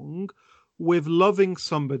wrong with loving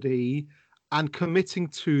somebody and committing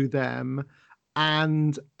to them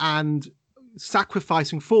and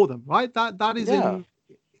sacrificing for them, right? That is Yeah,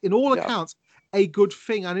 in all yeah, accounts a good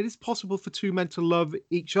thing, and it is possible for two men to love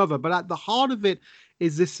each other. But at the heart of it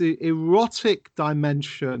is this erotic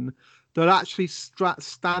dimension that actually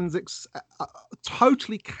stands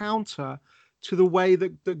totally counter to the way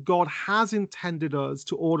that God has intended us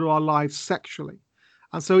to order our lives sexually.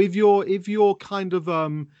 And so if you're kind of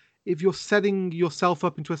if you're setting yourself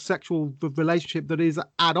up into a sexual relationship that is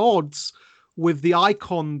at odds with the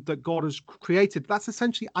icon that God has created, that's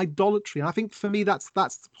essentially idolatry. And I think for me that's the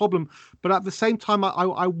problem. But at the same time,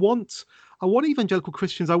 I want evangelical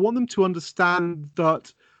Christians, I want them to understand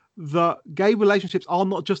that gay relationships are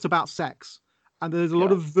not just about sex, and there's a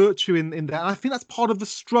lot of virtue in that. And I think that's part of the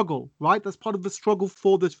struggle, right? That's part of the struggle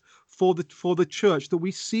for the church, that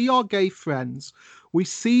we see our gay friends, we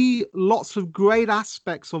see lots of great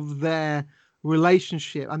aspects of their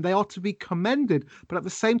relationship, and they are to be commended. But at the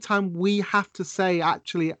same time, we have to say,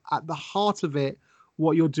 actually, at the heart of it,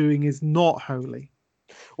 what you're doing is not holy.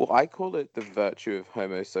 Well, I call it the virtue of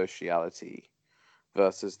homosociality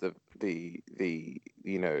versus the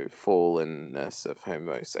fallenness of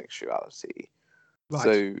homosexuality. Right.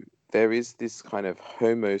 So there is this kind of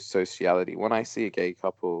homosociality. When I see a gay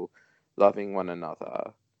couple loving one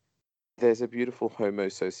another, there's a beautiful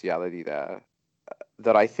homosociality there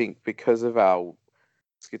that I think, because of our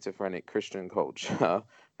schizophrenic Christian culture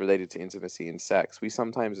related to intimacy and sex, we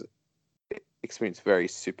sometimes experience very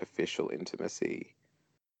superficial intimacy.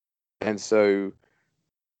 And so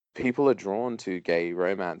people are drawn to gay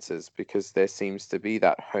romances because there seems to be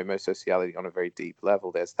that homosociality on a very deep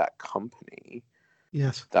level. There's that company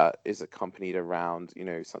that is accompanied around,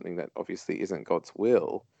 something that obviously isn't God's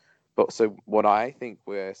will. But so what I think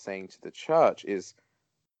we're saying to the church is,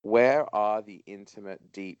 where are the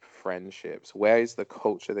intimate, deep friendships? Where is the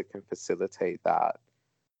culture that can facilitate that,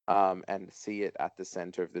 and see it at the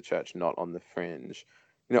center of the church, not on the fringe?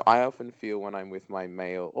 I often feel when I'm with my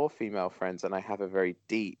male or female friends and I have a very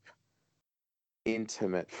deep,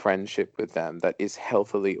 intimate friendship with them that is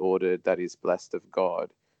healthily ordered, that is blessed of God,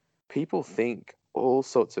 people think all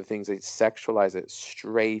sorts of things. They sexualize it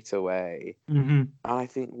straight away. Mm-hmm. And I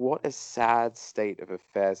think, what a sad state of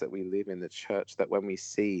affairs that we live in the church, that when we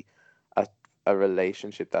see a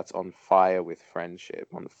relationship that's on fire with friendship,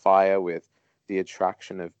 on fire with the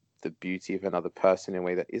attraction of the beauty of another person in a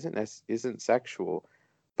way that isn't sexual,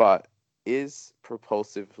 but is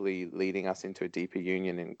propulsively leading us into a deeper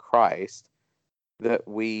union in Christ, that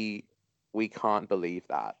we can't believe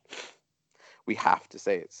that. We have to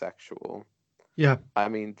say it's sexual. Yeah. I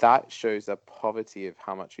mean, that shows a poverty of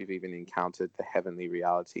how much we've even encountered the heavenly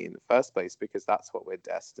reality in the first place, because that's what we're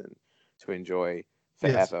destined to enjoy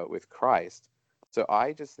forever with Christ. So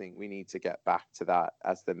I just think we need to get back to that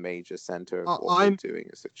as the major center of what we're doing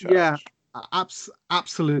as a church. Yeah,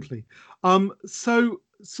 absolutely. So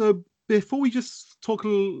before we just talk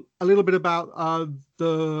a little bit about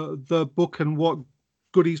the book and what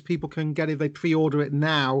goodies people can get if they pre-order it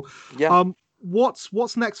now. Yeah.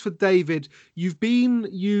 What's next for David?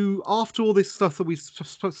 After all this stuff that we've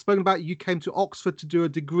spoken about, you came to Oxford to do a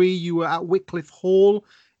degree. You were at Wycliffe Hall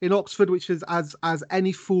in Oxford, which is, as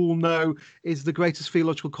any fool know, is the greatest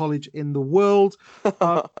theological college in the world.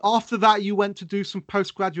 After that, you went to do some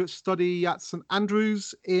postgraduate study at St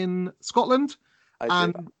Andrews in Scotland,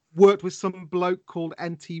 and worked with some bloke called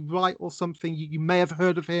N.T. Wright or something. You may have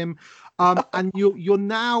heard of him. And you're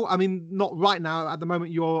now, I mean, not right now, at the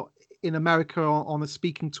moment you're in America on a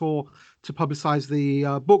speaking tour to publicize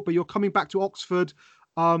the book, but you're coming back to Oxford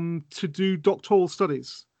to do doctoral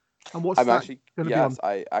studies. And what's that going to be on?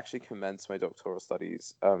 I actually commenced my doctoral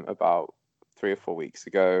studies about 3 or 4 weeks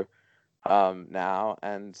ago now,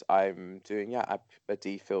 and I'm doing a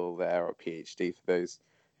DPhil there, or PhD for those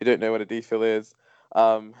who don't know what a DPhil is.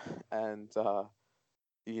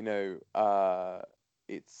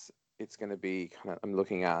 It's going to be kind of, I'm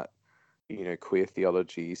looking at, queer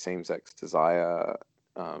theology, same-sex desire,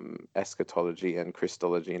 eschatology, and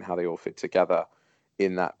Christology, and how they all fit together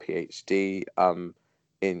in that PhD. And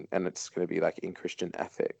it's going to be like in Christian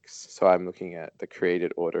ethics. So I'm looking at the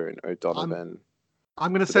created order in O'Donovan.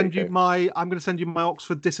 I'm going to send you my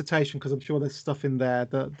Oxford dissertation, because I'm sure there's stuff in there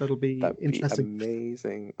that'll be interesting.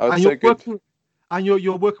 Amazing. Oh, and so good. And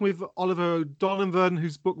you're working with Oliver O'Donovan,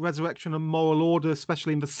 whose book Resurrection and Moral Order,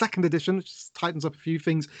 especially in the second edition, which tightens up a few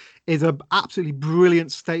things, is an absolutely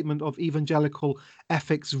brilliant statement of evangelical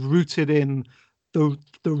ethics rooted in the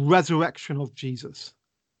resurrection of Jesus.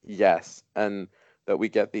 Yes, and that we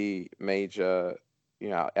get the major,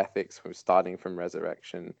 ethics from starting from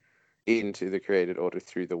resurrection into the created order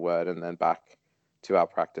through the word, and then back to our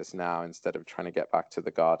practice now, instead of trying to get back to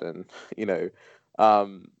the garden,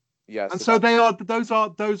 Yes, and so those are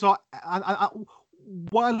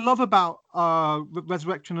what I love about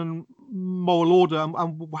Resurrection and Moral Order,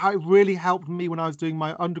 and how it really helped me when I was doing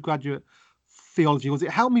my undergraduate theology, was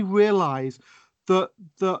it helped me realize that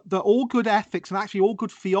all good ethics, and actually all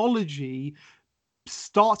good theology,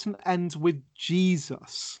 starts and ends with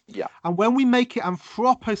Jesus. Yeah. And when we make it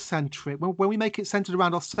anthropocentric, when we make it centered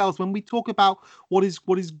around ourselves, when we talk about what is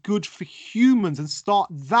good for humans and start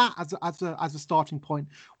that as a starting point,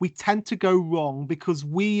 we tend to go wrong, because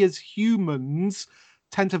we as humans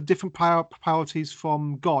tend to have different priorities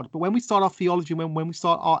from God. But when we start our theology, when we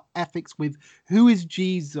start our ethics with who is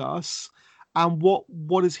Jesus, and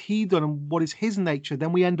what has he done and what is his nature,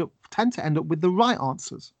 then we tend to end up with the right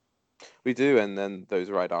answers. We do, and then those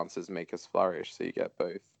right answers make us flourish. So you get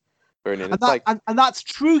both. And that's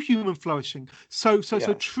true human flourishing. So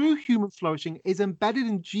Yeah. true human flourishing is embedded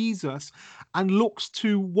in Jesus and looks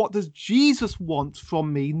to what does Jesus want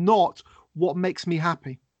from me, not what makes me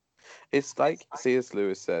happy. It's like C.S.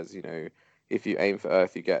 Lewis says, you know, if you aim for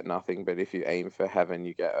earth, you get nothing, but if you aim for heaven,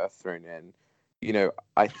 you get earth thrown in. You know,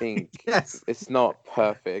 I think Yes. it's not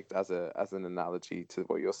perfect as an analogy to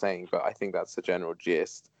what you're saying, but I think that's the general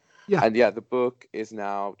gist. Yeah. And yeah, the book is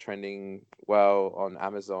now trending well on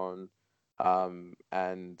Amazon.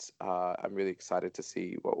 And I'm really excited to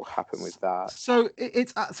see what will happen with that. So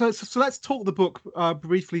so let's talk the book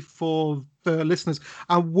briefly for the listeners,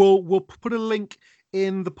 and we'll put a link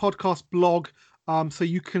in the podcast blog, so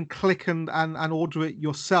you can click and order it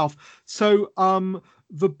yourself. So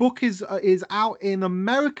the book is out in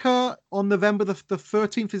America on November the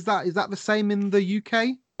 13th. Is that the same in the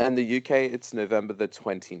UK? And the UK, it's November the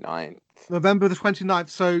 29th. November the 29th.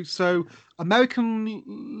 So American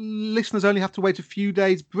listeners only have to wait a few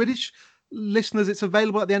days. British listeners, it's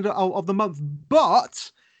available at the end of the month.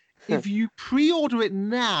 But if you pre-order it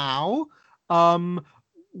now,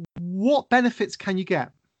 what benefits can you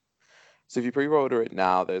get? So if you pre-order it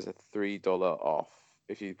now, there's a $3 off.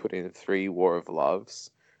 If you put in 3 War of Loves,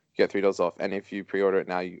 you get $3 off. And if you pre-order it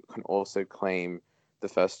now, you can also claim the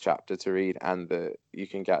first chapter to read, and you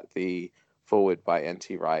can get the foreword by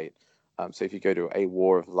N.T. Wright. So if you go to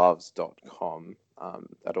awarofloves.com,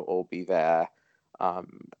 that'll all be there.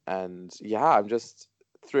 And yeah, I'm just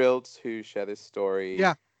thrilled to share this story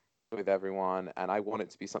with everyone. And I want it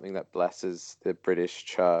to be something that blesses the British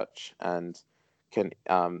church and can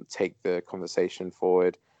take the conversation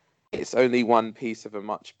forward. It's only one piece of a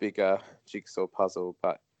much bigger jigsaw puzzle,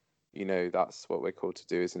 but you know, that's what we're called to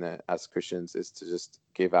do, isn't it? As Christians, is to just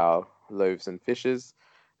give our loaves and fishes,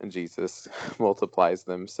 and Jesus multiplies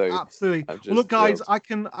them. So absolutely. Well, look, guys, I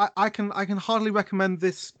can hardly recommend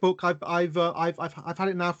this book. I've had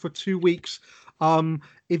it now for 2 weeks.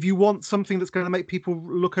 If you want something that's going to make people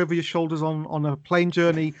look over your shoulders on a plane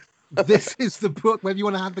journey, this is the book. Whether you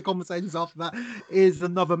want to have the conversations after that is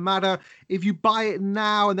another matter. If you buy it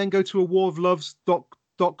now and then go to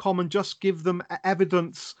awarofloves.com and just give them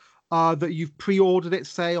evidence that you've pre-ordered it,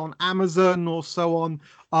 say on Amazon or so on,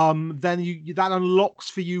 then that unlocks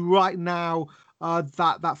for you right now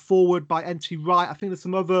that forward by N.T. Wright. I think there's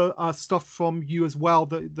some other stuff from you as well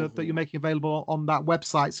that you're making available on that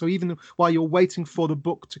website. So even while you're waiting for the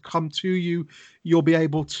book to come to you, you'll be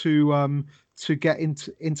able to get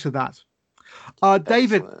into that.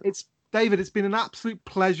 David, it's been an absolute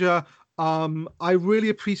pleasure. I really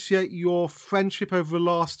appreciate your friendship over the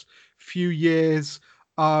last few years.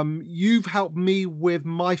 You've helped me with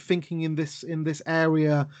my thinking in this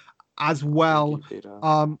area as well. Thank you,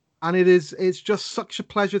 Peter. And it's just such a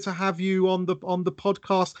pleasure to have you on the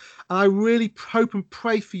podcast. And I really hope and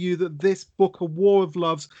pray for you that this book, A War of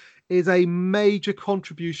Loves, is a major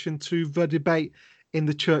contribution to the debate in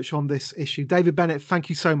the church on this issue. David Bennett, thank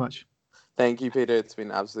you so much. Thank you, Peter. It's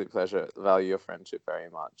been an absolute pleasure. Value your friendship very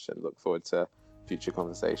much and look forward to future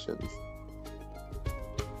conversations.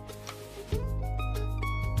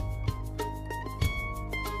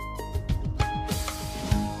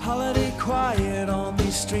 Holiday quiet on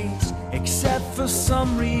these streets, except for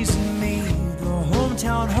some reason me. The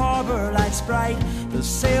hometown harbor lights bright, the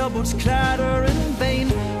sailboats clatter in vain.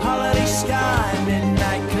 Holiday sky,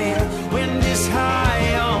 midnight clear, wind is high.